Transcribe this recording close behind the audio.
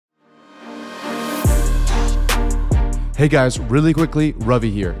Hey guys, really quickly,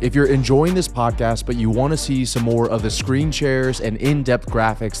 Ravi here. If you're enjoying this podcast, but you want to see some more of the screen shares and in-depth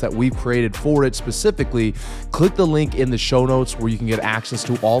graphics that we've created for it specifically, click the link in the show notes where you can get access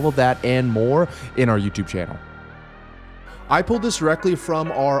to all of that and more in our YouTube channel. I pulled this directly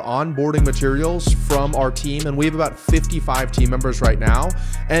from our onboarding materials from our team, and we have about 55 team members right now,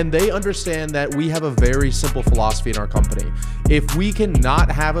 and they understand that we have a very simple philosophy in our company. If we cannot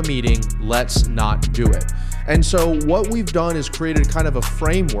have a meeting, let's not do it. And so what we've done is created kind of a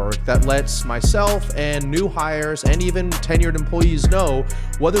framework that lets myself and new hires and even tenured employees know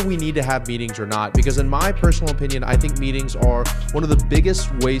whether we need to have meetings or not. Because in my personal opinion, I think meetings are one of the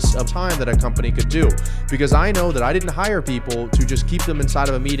biggest wastes of time that a company could do. Because I know that I didn't hire people to just keep them inside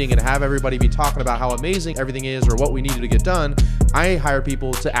of a meeting and have everybody be talking about how amazing everything is or what we needed to get done. I hire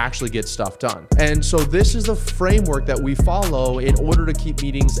people to actually get stuff done. And so this is the framework that we follow in order to keep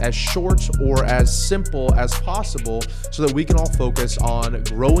meetings as short or as simple as possible so that we can all focus on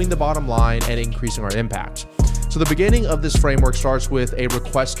growing the bottom line and increasing our impact. So the beginning of this framework starts with a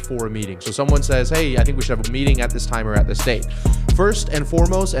request for a meeting. So someone says, hey, I think we should have a meeting at this time or at this date. First and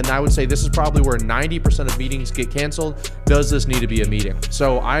foremost, and I would say this is probably where 90% of meetings get canceled, does this need to be a meeting?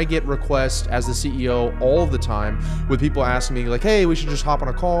 So I get requests as the CEO all the time with people asking me like, hey, we should just hop on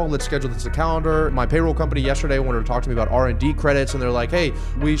a call. Let's schedule this in a calendar. My payroll company yesterday wanted to talk to me about R&D credits, and they're like, hey,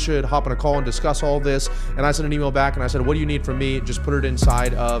 we should hop on a call and discuss all this. And I sent an email back and I said, what do you need from me? Just put it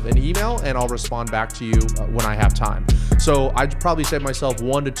inside of an email and I'll respond back to you when I have time. So I'd probably save myself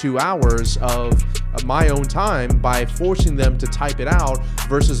 1 to 2 hours of my own time by forcing them to type it out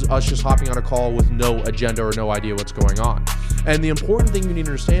versus us just hopping on a call with no agenda or no idea what's going on. And the important thing you need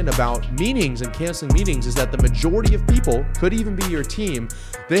to understand about meetings and canceling meetings is that the majority of people, could even be your team,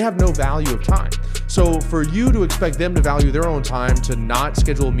 they have no value of time. So for you to expect them to value their own time to not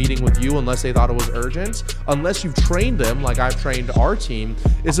schedule a meeting with you unless they thought it was urgent, unless you've trained them like I've trained our team,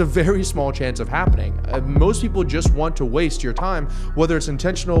 is a very small chance of happening. Most people just want to waste your time, whether it's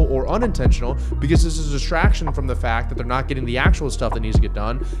intentional or unintentional, because this is a distraction from the fact that they're not getting the actual stuff that needs to get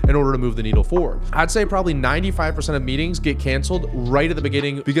done in order to move the needle forward. I'd say probably 95% of meetings get canceled right at the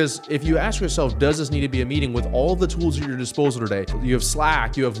beginning, because if you ask yourself, does this need to be a meeting with all the tools at your disposal today? You have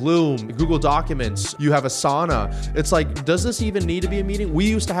Slack, you have Loom, Google Documents, you have Asana. It's like, does this even need to be a meeting? We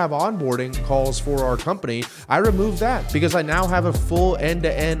used to have onboarding calls for our company. I removed that because I now have a full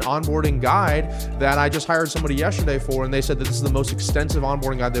end-to-end onboarding guide that I just hired somebody yesterday for, and they said that this is the most extensive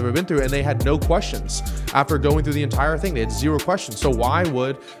onboarding guide they've ever been through, and they had no questions. After going through the entire thing, they had 0 questions. So why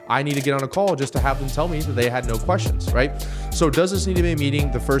would I need to get on a call just to have them tell me that they had no questions, right? So does this need to be a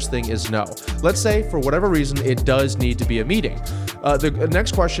meeting? The first thing is no. Let's say for whatever reason, it does need to be a meeting. The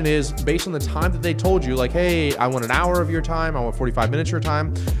next question is based on the time that they told you, like, hey, I want an hour of your time, I want 45 minutes of your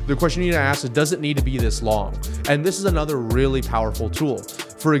time. The question you need to ask is, does it need to be this long? And this is another really powerful tool.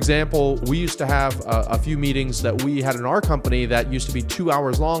 For example, we used to have a few meetings that we had in our company that used to be 2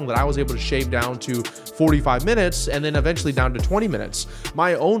 hours long that I was able to shave down to 45 minutes and then eventually down to 20 minutes.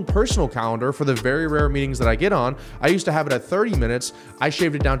 My own personal calendar for the very rare meetings that I get on, I used to have it at 30 minutes. I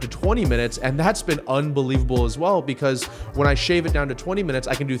shaved it down to 20 minutes, and that's been unbelievable as well, because when I shave it down to 20 minutes,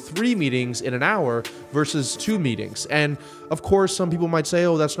 I can do 3 meetings in an hour versus 2 meetings. And of course, some people might say,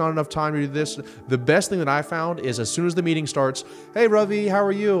 oh, that's not enough time to do this. The best thing that I found is as soon as the meeting starts, hey, Ravi, how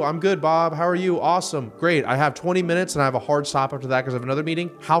are you? I'm good, Bob. How are you? Awesome. Great. I have 20 minutes and I have a hard stop after that because I have another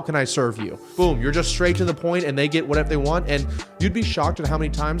meeting. How can I serve you? Boom. You're just straight to the point and they get whatever they want. And you'd be shocked at how many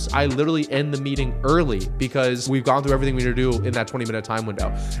times I literally end the meeting early because we've gone through everything we need to do in that 20-minute time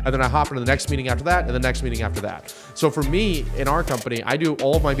window. And then I hop into the next meeting after that and the next meeting after that. So for me, in our company, I do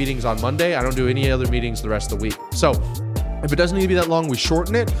all of my meetings on Monday. I don't do any other meetings the rest of the week. So if it doesn't need to be that long, we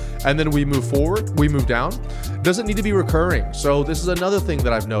shorten it and then we move forward, we move down. Does it need to be recurring? So this is another thing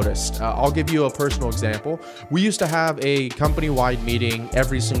that I've noticed. I'll give you a personal example. We used to have a company-wide meeting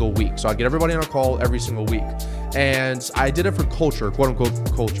every single week. So I'd get everybody on a call every single week. And I did it for culture, quote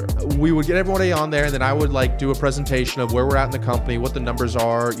unquote culture. We would get everybody on there and then I would like do a presentation of where we're at in the company, what the numbers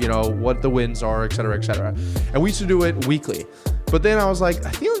are, you know, what the wins are, et cetera, et cetera. And we used to do it weekly. But then I was like,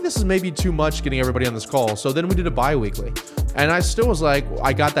 I feel like this is maybe too much getting everybody on this call. So then we did it bi-weekly. And I still was like,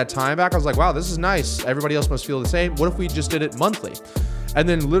 I got that time back. I was like, wow, this is nice. Everybody else must feel the same. What if we just did it monthly? And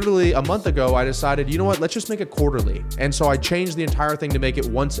then literally a month ago, I decided, you know what, let's just make it quarterly. And so I changed the entire thing to make it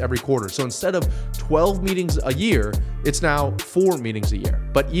once every quarter. So instead of 12 meetings a year, it's now 4 meetings a year.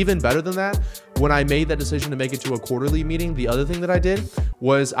 But even better than that, when I made that decision to make it to a quarterly meeting, the other thing that I did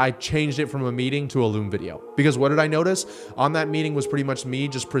was I changed it from a meeting to a Loom video. Because what did I notice? On that meeting was pretty much me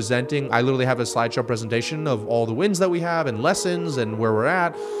just presenting. I literally have a slideshow presentation of all the wins that we have and lessons and where we're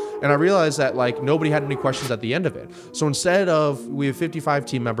at. And I realized that like nobody had any questions at the end of it. So instead of, we have 55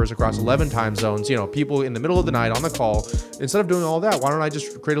 team members across 11 time zones, people in the middle of the night on the call, instead of doing all that, why don't I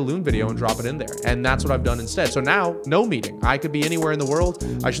just create a Loom video and drop it in there? And that's what I've done instead. So now, no meeting. I could be anywhere in the world.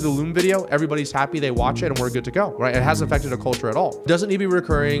 I shoot the Loom video, everybody's happy, they watch it, and we're good to go, right? It hasn't affected the culture at all. It doesn't need to be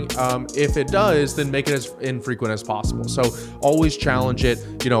recurring. If it does, then make it as infrequent as possible. So always challenge it.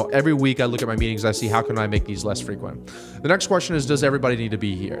 Every week I look at my meetings, I see how can I make these less frequent. The next question is, does everybody need to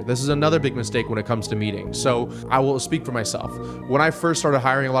be here? This is another big mistake when it comes to meetings. So I will speak for myself. When I first started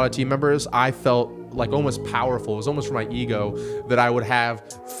hiring a lot of team members, I felt like almost powerful. It was almost for my ego that I would have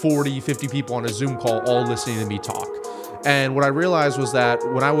 40, 50 people on a Zoom call all listening to me talk. And what I realized was that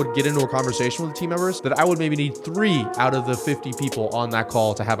when I would get into a conversation with the team members, that I would maybe need 3 out of the 50 people on that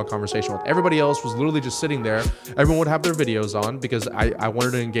call to have a conversation with. Everybody else was literally just sitting there. Everyone would have their videos on because I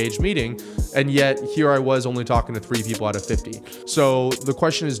wanted to engage meeting. And yet here I was only talking to 3 people out of 50. So the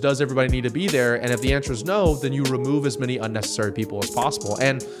question is, does everybody need to be there? And if the answer is no, then you remove as many unnecessary people as possible.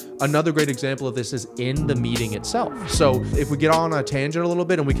 And another great example of this is in the meeting itself. So if we get on a tangent a little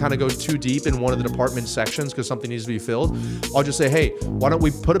bit and we kind of go too deep in one of the department sections because something needs to be filled, I'll just say, hey, why don't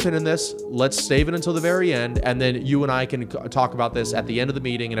we put a pin in this? Let's save it until the very end. And then you and I can talk about this at the end of the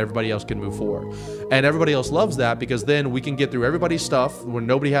meeting and everybody else can move forward. And everybody else loves that because then we can get through everybody's stuff when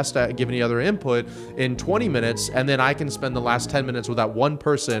nobody has to give any other input in 20 minutes. And then I can spend the last 10 minutes with that one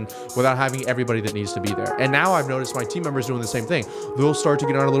person without having everybody that needs to be there. And now I've noticed my team members doing the same thing. They'll start to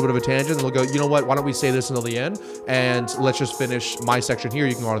get on a little bit of a tangent and they'll go, you know what, why don't we say this until the end? And let's just finish my section here.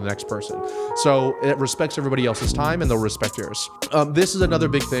 You can go on to the next person. So it respects everybody else's time and they'll respect yours. This is another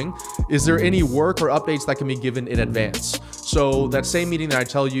big thing. Is there any work or updates that can be given in advance? So that same meeting that I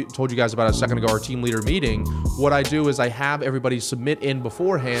told you guys about a second ago, our team leader meeting, what I do is I have everybody submit in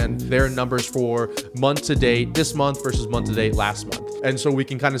beforehand their numbers for month to date, this month versus month to date last month. And so we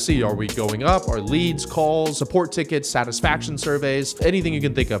can kind of see, are we going up? Are leads, calls, support tickets, satisfaction surveys, anything you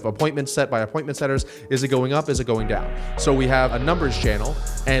can think of, appointments set by appointment setters, is it going up? Is it going down? So we have a numbers channel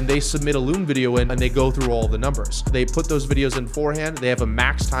and they submit a Loom video in and they go through all the numbers. They put those videos in beforehand. They have a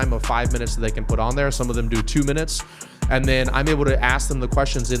max time of 5 minutes that they can put on there. Some of them do 2 minutes. And then I'm able to ask them the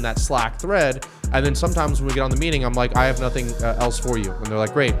questions in that Slack thread. And then sometimes when we get on the meeting, I'm like, I have nothing else for you. And they're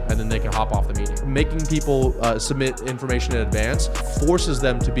like, great. And then they can hop off the meeting. Making people submit information in advance forces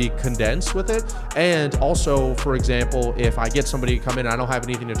them to be condensed with it. And also, for example, if I get somebody to come in and I don't have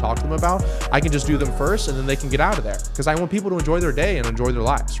anything to talk to them about, I can just do them first and then they can get out of there. Because I want people to enjoy their day and enjoy their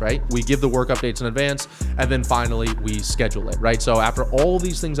lives, right? We give the work updates in advance and then finally we schedule it, right? So after all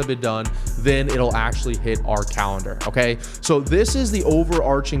these things have been done, then it'll actually hit our calendar, okay? So this is the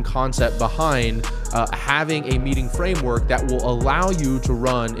overarching concept behind having a meeting framework that will allow you to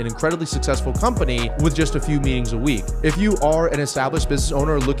run an incredibly successful company with just a few meetings a week. If you are an established business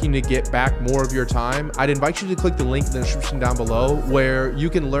owner looking to get back more of your time, I'd invite you to click the link in the description down below where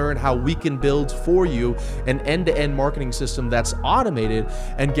you can learn how we can build for you an end-to-end marketing system that's automated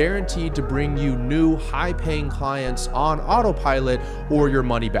and guaranteed to bring you new high-paying clients on autopilot or your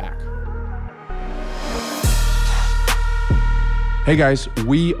money back. Hey guys,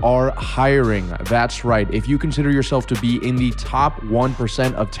 we are hiring. That's right. If you consider yourself to be in the top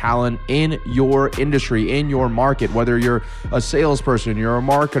 1% of talent in your industry, in your market, whether you're a salesperson, you're a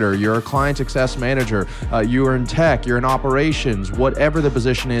marketer, you're a client success manager, you're in tech, you're in operations, whatever the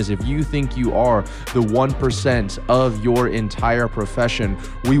position is, if you think you are the 1% of your entire profession,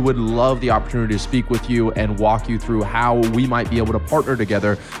 we would love the opportunity to speak with you and walk you through how we might be able to partner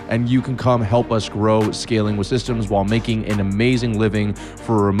together and you can come help us grow Scaling with Systems while making an amazing living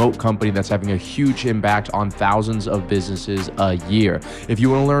for a remote company that's having a huge impact on thousands of businesses a year. If you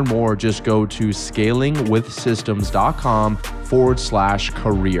want to learn more, just go to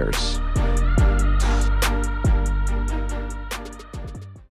scalingwithsystems.com/careers.